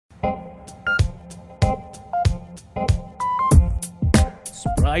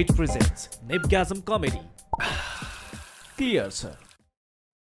Sprite presents Nep-Gasm comedy. Clear, sir.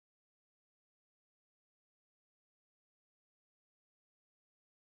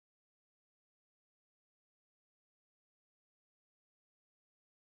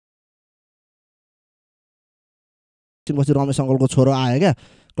 पछि रमेश अङ्कलको छोरो आयो क्या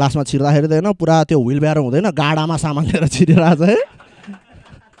क्लासमा छिर्दाखेरि त होइन पुरा त्यो व्हिल ब्यारो हुँदैन गाडामा सामान लिएर छिरिरहेको छ है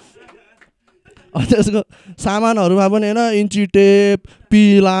अनि त्यसको सामानहरूमा पनि होइन इन्ची टेप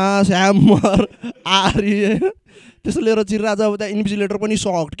पिलास ह्यामर आरी त्यसो लिएर छिरिरहेको छ। अब त्यहाँ इन्भिजिलेटर पनि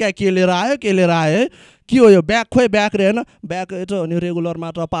सक्ट क्या के लिएर आयो के हो यो ब्याग खोइ ब्याग रे होइन ब्याग यस्तो हो नि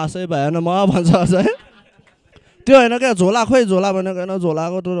रेगुलरमा त पासै भएन म भन्छ अझ है त्यो होइन क्या झोला खोइ झोला भनेको होइन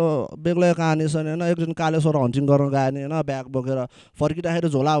झोलाको त बेग्लै कहानी छ नि होइन एकदिन कालेश्वर हन्टिङ गर्न गयो नि होइन ब्याग बोकेर फर्किँदाखेरि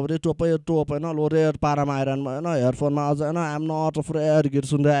झोला हुँदै टोप होइन लोरेर पारामा आइरहनु भयो होइन हेडफोनमा अझ होइन आम नट अफ्रेड गीत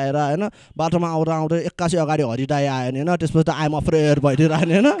सुन्दै आएर होइन बाटोमा आउँदै 81 अगाडि हरिदाई आयो नि होइन त्यसपछि त आइम अफ्रेड भइदिइरह्यो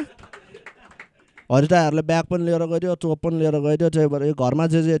नि होइन हरिदाईहरूले ब्याग पनि लिएर गइदियो टोप पनि लिएर गइदियो त्यही भएर घरमा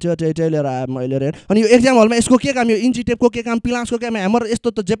जे थियो त्यही लिएर आएँ मैले हेरेँ। अनि यो एक्जाम हलमा यसको के काम यो इन्ची टेपको के काम पिलासको के काम ह्यामर यस्तो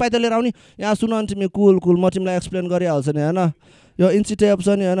त जे पाइ त लिएर आउने यहाँ सुन नि तिमी कुल म तिमीलाई एक्सप्लेन गरिहाल्छु नि होइन यो इन्ची टेप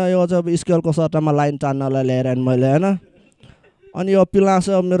छ नि होइन यो चाहिँ अब स्केलको सट्टामा लाइन तान्नलाई ल्याएर मैले होइन अनि यो पिलास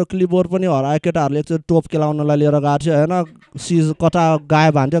मेरो क्लिपबोर्ड पनि हरायो केटाहरूले एकचोटि टोप केलाउनलाई लिएर गएको थियो होइन सिज कता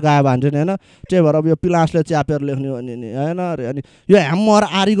गायब हान्थ्यो नि होइन त्यही भएर अब यो पिलासले च्यापेर लेख्ने हो नि होइन अरे अनि यो ह्यामर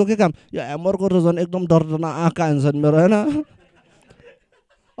आरीको के काम यो ह्यामरको त झन् एकदम दर्दनाक हुन्छन् मेरो होइन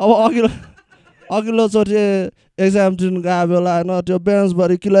अब अघिल्लोचोटि एक्जाम दिन गएको बेला होइन त्यो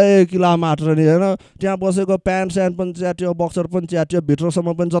बेन्चभरि किला मात्र नि होइन त्यहाँ बसेको प्यान्ट स्यान्ट पनि च्याट्यो बक्सर पनि च्याट्यो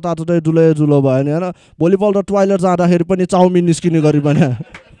भित्रसम्म पनि जताततै जुलो भयो नि होइन भोलिपल्ट टोइलेट जाँदाखेरि पनि चाउमिन निस्किने गरी पनि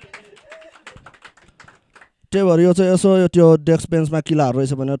त्यही भएर यो चाहिँ यसो त्यो डेस्क बेन्चमा किलाहरू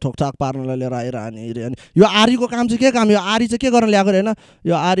रहेछ भने ठोकठाक पार्नलाई लिएर आइरहने अनि यो आरीको काम चाहिँ के काम यो आरी चाहिँ के गर्न ल्याएको होइन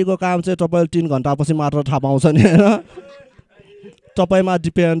यो आरीको काम चाहिँ तपाईँले 3 घन्टापछि मात्र थाहा पाउँछ नि होइन तपाईँमा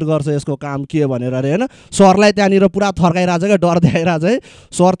डिपेन्ड गर्छ यसको काम के भनेर अरे होइन सरलाई त्यहाँनिर पुरा थर्काइरहेछ क्या डर देखाइरहेछ है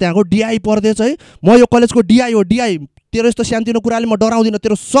सर त्यहाँको डिआई पर्दैछ है म यो कलेजको डिआई हो डिआई तेरो यस्तो सानोतिनो कुराले म डराउँदिनँ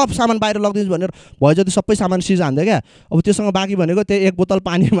तेरो सब सामान बाहिर लगिदिन्छु भनेर भयो जति सबै सामान सिज हान्थ्यो क्या अब त्योसँग बाँकी भनेको त्यही 1 बोतल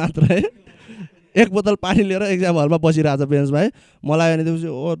पानी मात्र है 1 बोतल पानी लिएर एक्जाम हलमा बसिरहेछ बेन्चमा है मलाई अनि त्यसपछि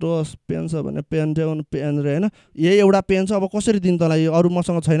ओ दोस पेन छ भने पेन देऊ पेन रे होइन यही एउटा पेन छ अब कसरी दिनु तँलाई अरू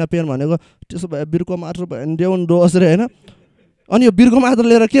मसँग छैन पेन भनेको त्यसो भए बिर्को मात्र भयो भने देऊ दोस रे होइन अनि यो बिर्को मात्र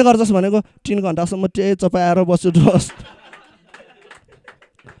लिएर के गर्छस् भनेको 3 घन्टासम्म त्यही चपाएर बस्छु दोस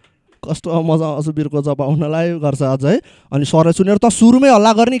कस्तो मजा आउँछ बिर्को चपाउनलाई गर्छ अझ है अनि सरले सुनेर त सुरुमै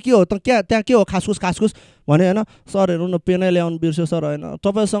हल्ला गर्ने के हो त त्यहाँ के हो खासखुस भने होइन सर हेर्नु न पेनै ल्याउनु बिर्स्यो सर होइन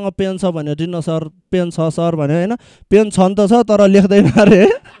तपाईँसँग पेन छ भने दिनु सर पेन छ सर भने होइन पेन छ नि त छ तर लेख्दैन अरे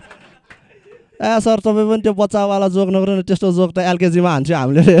सर तपाईँ पनि त्यो बच्चावाला जोक नगर्नु त्यस्तो जोक त एलकेजीमा हान्छौँ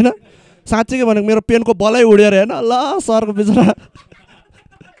हामीले होइन साँच्चै भनेको मेरो पेनको बलै उड्यो अरे होइन ल सरको बिचरा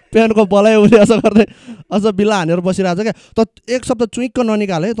पेनको बलै उड्यो गर्दै अझ बिल्ला हानेर बसिरहेको छ क्या त एक शब्द चुइक्क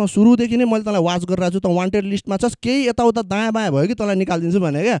ननिकाल है त सुरुदेखि नै मैले तँलाई वाच गरिरहेको छु त वान्टेड लिस्टमा छस् केही यताउता दायाँ बायाँ भयो कि तँलाई निकालिदिन्छु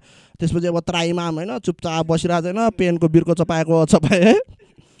भने क्या त्यसपछि अब त्राइमाम होइन चुपचाप बसिरहेको छैन पेनको बिर्को चपाए है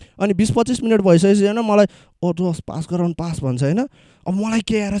अनि 20-25 मिनट भइसकेपछि होइन मलाई ओ दोस पास गराउनु पास भन्छ होइन अब मलाई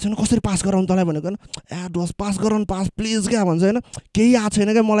केही आएर छैन कसरी पास गराउनु तँलाई भनेको होइन दोस पास गराउनु पास प्लिज क्या भन्छ होइन केही आएको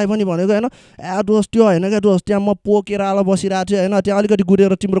छैन क्या मलाई पनि भनेको होइन दोस त्यो होइन क्या दोस त्यहाँ म पोकेर आलो बसिरहेको थिएँ होइन त्यहाँ अलिकति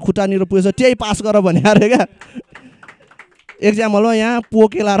गुडेर तिम्रो खुट्टानिर पुगेछ त्यही पास गर भने अरे क्या एक्जाम हलमा यहाँ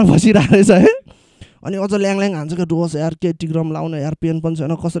पोकेलाएर बसिरहेको रहेछ है अनि अझ ल्याङ हान्छ क्या डोस यार के टिग्रम लाउन यार पेन पनि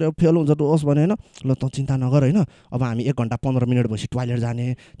छैन कसरी अब फेल हुन्छ डोस भने होइन ल त चिन्ता नगर होइन अब हामी 1 घन्टा 15 मिनट भएपछि टोइलेट जाने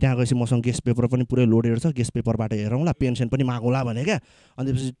त्यहाँ गएपछि मसँग गेस्ट पेपर पनि पुरै लोडेड छ गेस्ट पेपरबाट हेरौँला पेन्सन पनि मागौँला भने क्या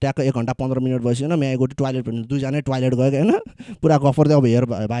अनि त्यसपछि ट्याक्क 1 घन्टा 15 मिनट भएपछि होइन म्यागो टोइलेट भने 2 जना टोइलेट गयो होइन पुरा गफ गर्दै अब हेर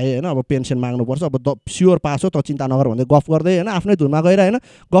भाइ होइन अब पेन्सन माग्नुपर्छ अब स्योर पास हो त चिन्ता नगर भन्दै गफ गर्दै होइन आफ्नै धुनमा गएर होइन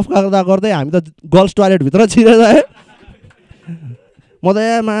गफ गर्दै हामी त गर्ल्स टोइलेटभित्र छिरेर है म त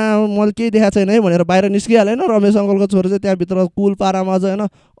मैले केही देखाएको छैन है भनेर बाहिर निस्किहालेँ होइन रमेश अङ्कलको छोरो चाहिँ त्यहाँभित्र कुल पारामा चाहिँ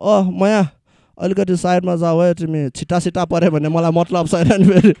होइन म यहाँ अलिकति साइडमा जाऊ है तिमी छिट्टा पऱ्यो भने मलाई मतलब छैन नि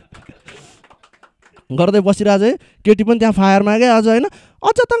फेरि गर्दै बसिरहेको चाहिँ केटी पनि त्यहाँ फायरमा क्या अझ होइन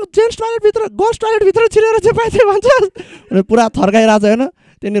अझ त जेन्ट्स टोइलेटभित्र गर्ल्स टोइलेटभित्र छिरेर चाहिँ पाइदियो भन्छ भने पुरा थर्काइरहेको छ होइन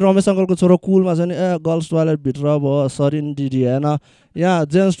त्यहाँदेखि रमेश अङ्कलको छोरो कुलमा छ नि गर्ल्स टोइलेटभित्र भयो सरिन दिदी होइन यहाँ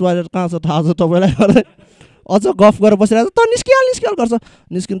जेन्ट्स टोइलेट कहाँ छ थाहा छ तपाईँलाई गर्दै अझ गफ गरेर बसिरहेको छ त निस्किहाल गर्छ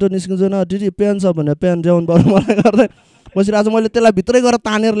निस्किन्छु न दिदी पेन छ भने पेन ल्याउनु पर्यो मलाई गर्दै बसिरहेको छ मैले त्यसलाई भित्रै गएर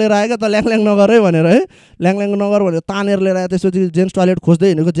तानेर लिएर आएँ क्या त ल्याङ नगर है भनेर है ल्याङ नगर भनेर तानेर लिएर आएँ त्यसपछि जेन्ट्स टोइलेट खोज्दै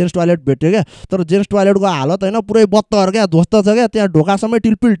हिँडेको जेन्ट्स टोइलेट भेट्यो क्या तर जेन्ट्स टोइलेटको हालत होइन पुरै बत्तर क्या ध्वस्त छ क्या त्यहाँ ढोकासम्मै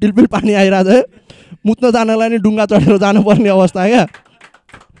टिल्पिल पानी आइरहेको छ है मुत्न जानलाई नि डुङ्गा चढेर जानुपर्ने अवस्था क्या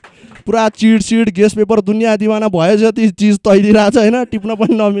पुरा चिट गेस पेपर दुनियाँ दिवाना भयो जति चिज तैदिरहेछ होइन टिप्न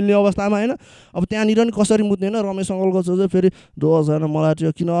पनि नमिल्ने अवस्थामा होइन अब त्यहाँनिर नि कसरी मुत्ने होइन रमेश अङ्कलको चाहिँ फेरि दोष होइन मलाई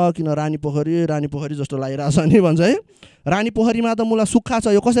त्यो किन रानी पोखरी जस्तो लागिरहेछ नि भन्छ है रानी पोखरीमा त मलाई सुक्खा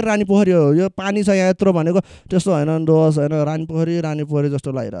छ यो कसरी रानी पोखरी हो यो पानी छ यहाँ यत्रो भनेको त्यस्तो होइन दोष होइन रानी पोखरी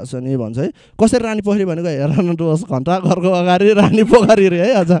जस्तो लागिरहेछ नि भन्छ है कसरी रानी पोखरी भनेको हेर न दोष घन्टा घरको अगाडि रानी पोखरी रे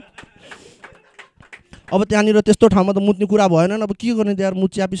है अझ अब त्यहाँनिर त्यस्तो ठाउँमा त मुत्ने कुरा भएन अब के गर्ने त्यहाँ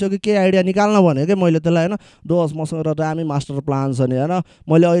मुत च्यापिसक्यो केही आइडिया निकाल्न भने क्या मैले त्यसलाई होइन दोष मसँग एउटा दामी मास्टर प्लान छ नि होइन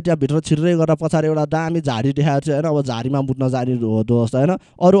मैले अहिले त्यहाँभित्र छिर्रै गरेर पछाडि एउटा दामी झाडी देखाएको छु होइन अब झाडीमा मुत्न जाने हो दोस्त होइन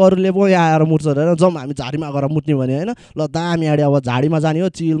अरूले पो यहाँ आएर मुट्छ होइन जाउँ हामी झाडीमा गएर मुत्ने भने होइन ल दामी आइडिया अब झाडीमा जाने हो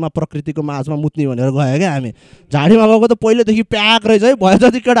चिलमा प्रकृतिको माझमा मुत्ने भनेर गयो क्या हामी झाडीमा गएको त पहिलेदेखि प्याक रहेछ है भयो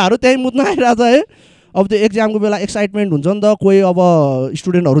जति केटाहरू त्यहीँ मुत्न आइरहेछ है अब त्यो एक्जामको बेला एक्साइटमेन्ट हुन्छ नि त कोही अब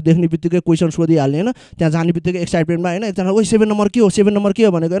स्टुडेन्टहरू देख्ने बित्तिकै क्वेसन सोधिहाल्ने होइन त्यहाँ जाने बित्तिकै एक्साइटमेन्टमा होइन एकजना ओ 7 नम्बर के हो 7 नम्बर के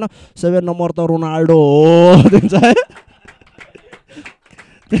हो भनेको होइन 7 नम्बर त रोनाल्डो हो दिन्छ है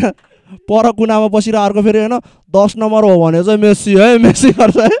त्यहाँ पर कुनामा बसेर अर्को फेरि होइन 10 नम्बर हो भने चाहिँ मेस्सी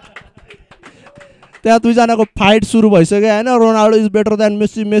गर्छ है त्यहाँ दुईजनाको फाइट सुरु भइसक्यो होइन Ronaldo is better than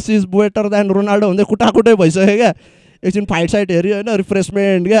Messi is better than Ronaldo हुँदै कुटाकुटै भइसक्यो क्या एकछिन फाइट साइट हेऱ्यो होइन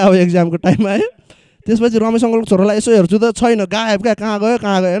रिफ्रेसमेन्ट क्या अब एक्जामको टाइममा है त्यसपछि रमेश अङ्कलको छोरालाई यसो हेर्छु त छैन गायब क्या कहाँ गयो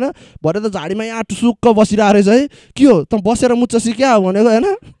होइन भरे त झाडीमा यहाँ सुक्क बसिरहेको रहेछ है के हो त बसेर मुच्छ सिक्या भनेको होइन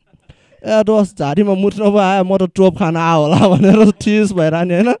ए दोस्त झाडीमा मुच्नु पो आयो म त टोप खान आयो होला भनेर ठिस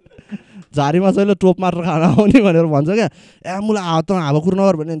भइरहने होइन झाडीमा चाहिँ टोप मात्र खान आउने भनेर भन्छ क्या ए मलाई त हावा कुर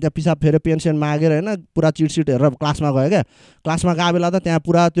नगर भने त्यहाँ पिसाब फेरि पेन्सन मागेर होइन पुरा चिट हेरेर क्लासमा गयो क्या क्लासमा गएको बेला त त्यहाँ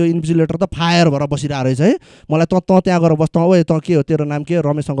पुरा त्यो इन्भिजिलेटर त फायर भएर बसिरहेको रहेछ है मलाई त त्यहाँ गएर बस्छ ओ त के हो तेरो नाम के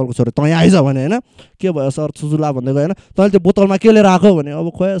रमेश अङ्कलको छोरो तँ आइज भने होइन के भयो सर सुजुला भन्दै गयो होइन तैँले त्यो बोतलमा के लिएर आएको भने अब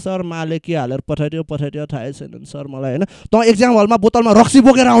खोइ सर माले के हालेर पठाइदियो थाहै छैन सर मलाई होइन तँ एक्जाम हलमा बोतलमा रक्सी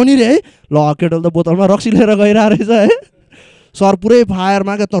बोकेर आउने रे है ल केटल त बोतलमा रक्सी लिएर गइरहेको रहेछ है सर पुरै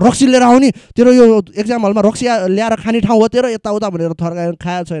फायरमा क्या त रक्सी लिएर आउने तेरो यो एक्जाम हलमा रक्सी ल्याएर खाने ठाउँ हो तेरो यताउता भनेर थर्काएर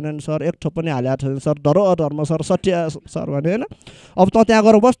खाएको छैन सर एक ठोप पनि हालेको छैन सर धर्म सर सत्य सर भने होइन अब त त्यहाँ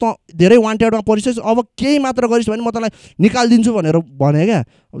गएर बस त धेरै वान्टेडमा परिसकेस् अब केही मात्र गरिस् भने म तँलाई निकालिदिन्छु भनेर भने क्या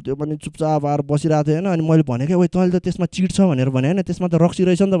अब त्यो पनि चुपचाप आएर बसिरहेको थियो होइन अनि मैले भने क्या ओइ तैँले त त्यसमा चिट छ भनेर भने होइन त्यसमा त रक्सी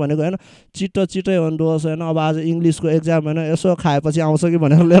रहेछ नि त भनेको होइन चिटै भन्नुहोस् होइन अब आज इङ्ग्लिसको एक्जाम होइन यसो खाएपछि आउँछ कि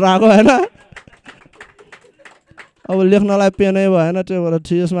भनेर लिएर आएको होइन अब लेख्नलाई पेनै भएन त्यो भएर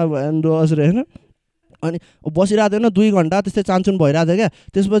ठिसमा भएन डोस रे होइन अनि बसिरहेको थियो होइन 2 घन्टा त्यस्तै चान्चुन भइरहेको थियो क्या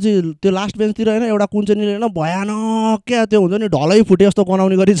त्यसपछि त्यो लास्ट बेन्चतिर होइन एउटा कुञ्चनीले होइन भयानक क्या त्यो हुन्छ नि ढलै फुटे जस्तो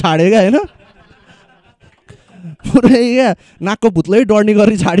गनाउने गरी छाडे क्या होइन पुरै क्या नाकको भुत्लै डढ्ने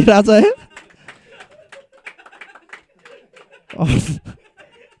गरी छाडिरहेछ है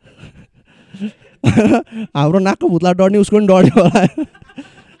हाम्रो नाकको भुत्ला डढ्ने उसको पनि डढ्यो होला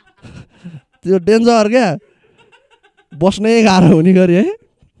त्यो डेन्जर क्या बस्नै गाह्रो हुने गरी है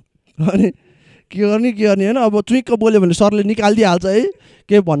अनि के गर्ने होइन अब चुइक्क बोल्यो भने सरले निकालिदिइहाल्छ है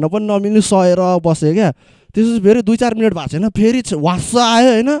केही भन्न पनि नमिल्ने सहेर बसेँ क्या त्यसपछि फेरि 2-4 मिनट भएको छैन फेरि वास्स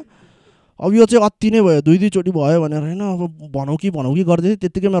आयो होइन अब यो चाहिँ अति नै भयो 2 चोटि भयो भनेर होइन अब भनौँ कि गर्दै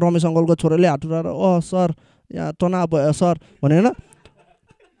त्यत्तिकैमा रमेश अङ्कलको छोराले हात उठाएर सर यहाँ तनाव भयो सर भने होइन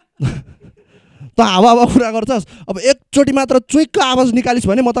त हावा कुरा गर्छस् अब एकचोटि मात्र चुइक्क आवाज निकालिस्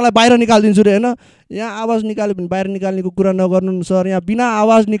भने म तँलाई बाहिर निकालिदिन्छु रे होइन यहाँ आवाज निकाल्यो भने बाहिर निकाल्नेको कुरा नगर्नु नि सर यहाँ बिना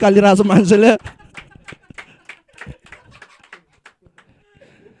आवाज निकालिरहेछ मान्छेले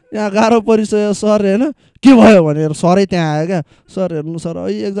यहाँ गाह्रो परिसक्यो सर होइन के भयो भनेर सरै त्यहाँ आयो क्या सर हेर्नु सर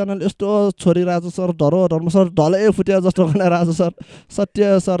एकजनाले यस्तो छोडिरहेको छ सर धर्म सर ढलै फुट्यो जस्तो बनाइरहेको छ सर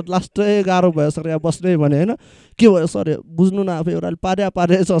सत्य सर लास्टै गाह्रो भयो सर यहाँ बस्नै भने होइन के भयो सर बुझ्नु न आफै एउटाले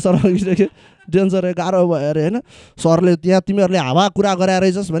पारे छ सर अघिदेखि डेन्जर गाह्रो भयो अरे होइन सरले त्यहाँ तिमीहरूले हावा कुरा गराएर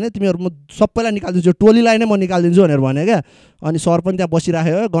रहेछस् भने तिमीहरू म सबैलाई निकालिदिन्छु टोलीलाई नै म निकालिदिन्छु भनेर भने क्या अनि सर पनि त्यहाँ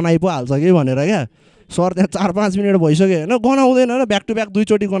बसिराख्यो गनाइ पो हाल्छ कि भनेर क्या सर त्यहाँ 4-5 मिनट भइसक्यो होइन गनाउँदैन होइन ब्याक टु ब्याक 2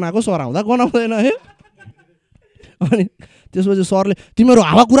 चोटि गनाएको सर आउँदा गनाउँदैन है अनि त्यसपछि सरले तिमीहरू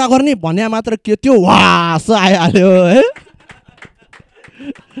हावा कुरा गर्ने भन्या मात्र के त्यो वास आइहाल्यो है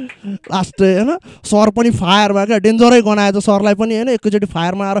लास्ट होइन सर पनि फायरमा क्या डेन्जरै गनाएछ सरलाई पनि होइन एकैचोटि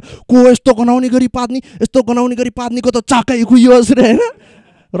फायरमा आएर को यस्तो गनाउने गरी पात्नीको त चाकै खुइयोस् रे होइन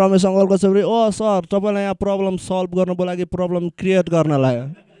रमेश अङ्कलको छोरी सर तपाईँलाई यहाँ प्रब्लम सल्भ गर्नको लागि प्रब्लम क्रिएट गर्नलाई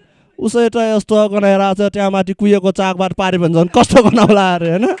उसै त यस्तो गनाइरहेको छ त्यहाँ माथि कुहिएको चाकबाट पाऱ्यो भने झन् कस्तो गनाउला अरे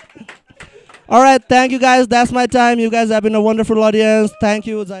होइन All right, thank you guys. That's my time. You guys have been a wonderful audience. Thank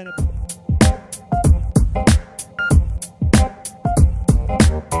you, Zainab.